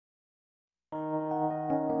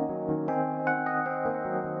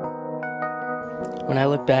When I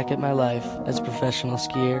look back at my life as a professional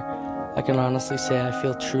skier, I can honestly say I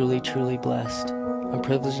feel truly, truly blessed. I'm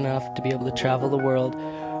privileged enough to be able to travel the world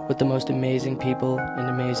with the most amazing people and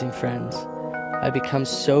amazing friends. I become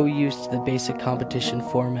so used to the basic competition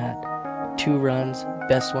format. 2 runs,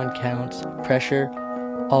 best one counts, pressure,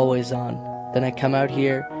 always on. Then I come out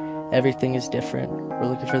here, everything is different. We're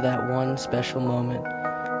looking for that one special moment.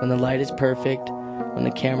 When the light is perfect, when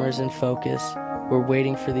the camera is in focus, we're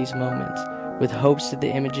waiting for these moments, with hopes that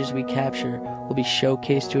the images we capture will be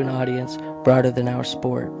showcased to an audience broader than our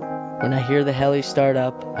sport. When I hear the heli start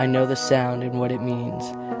up, I know the sound and what it means.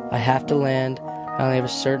 I have to land, I only have a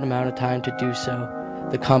certain amount of time to do so.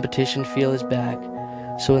 The competition feel is back,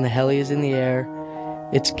 so when the heli is in the air,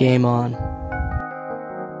 it's game on.